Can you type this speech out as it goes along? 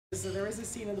So there is a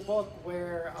scene in the book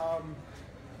where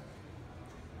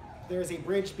there's a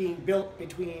bridge being built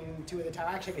between two of the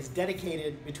towers. Actually, it's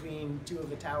dedicated between two of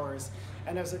the towers.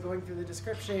 And as they're going through the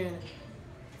description,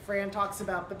 Fran talks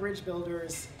about the bridge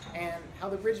builders and how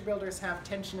the bridge builders have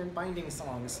tension and binding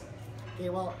songs. Okay,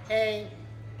 well, A,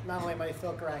 not only am I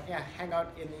folk hang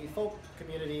out in the folk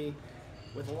community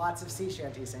with lots of sea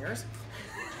shanty singers.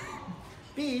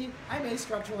 B, I'm a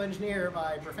structural engineer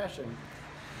by profession.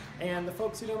 And the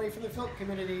folks who know me from the folk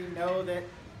community know that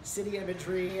city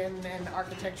imagery and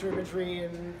architecture imagery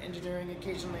and engineering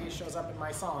occasionally shows up in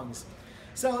my songs.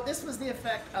 So this was the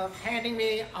effect of handing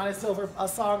me on a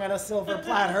song on a silver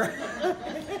platter.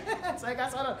 So I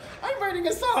guess I'm writing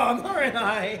a song, aren't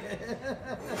I?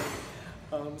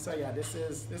 So yeah, this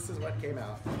is what came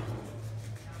out.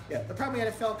 Yeah, the problem we had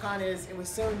at PhilCon is it was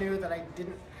so new that I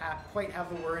didn't quite have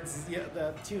the words,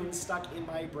 the tune stuck in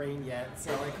my brain yet,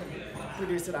 so I couldn't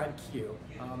produce it on cue.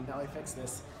 Now I fixed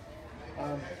this.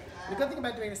 The good thing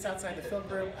about doing this outside the folk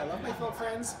group, I love my folk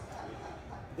friends.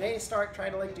 They start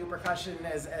trying to do percussion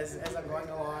as I'm going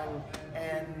along,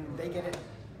 and they get it.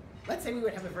 Let's say we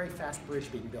would have a very fast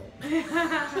bridge being built.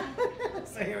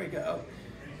 So here we go.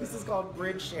 This is called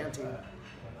Bridge Shanty.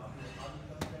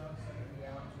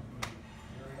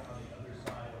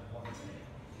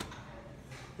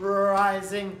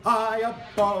 Rising high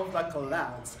above the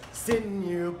clouds,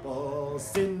 sinew bull,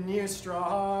 sinew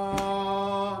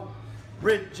strong.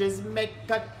 Bridges make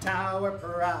a tower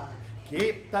proud,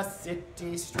 keep the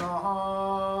city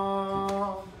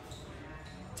strong.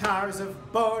 Towers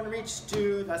of bone reach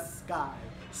to the sky,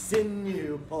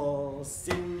 sinew bull,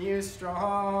 sinew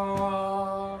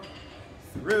strong.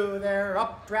 Through their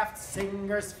updraft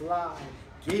singers fly,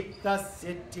 keep the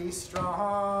city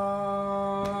strong.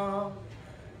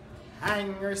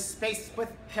 Hangers spaced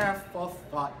with careful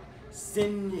thought,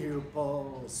 sinew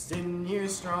pull, sinew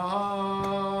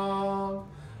strong.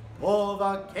 Pull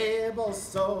the cables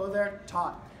so they're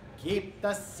taut, keep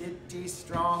the city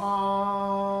strong.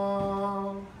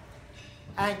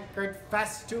 Anchored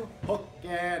fast to hook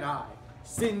and eye,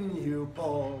 sinew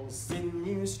pull,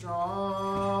 sinew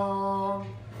strong.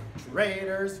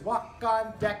 Traders walk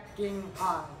on decking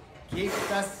high, keep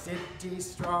the city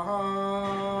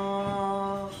strong.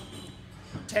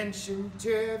 Attention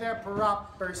to their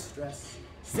proper stress,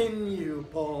 sinew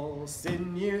pull,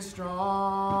 sinew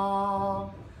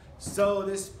strong. So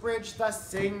this bridge the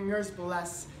singers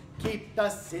bless, keep the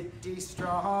city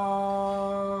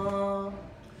strong.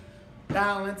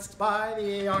 Balanced by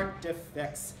the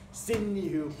artifacts,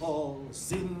 sinew pull,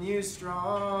 sinew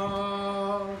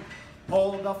strong.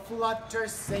 Hold the flutter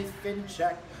safe in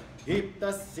check, keep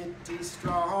the city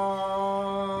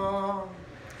strong.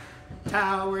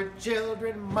 Tower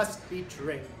children must be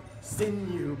trained,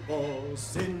 sinew pull,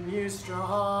 sinew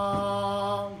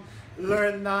strong.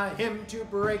 Learn the hymn to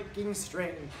breaking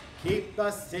strain, keep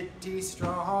the city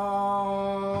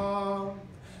strong.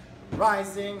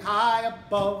 Rising high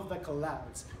above the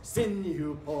clouds,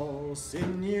 sinew pull,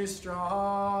 sinew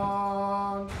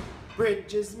strong.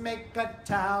 Bridges make a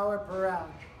tower proud,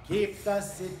 keep the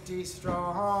city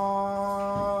strong.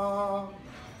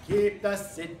 Keep the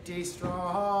city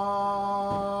strong.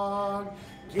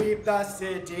 Keep the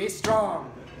city strong.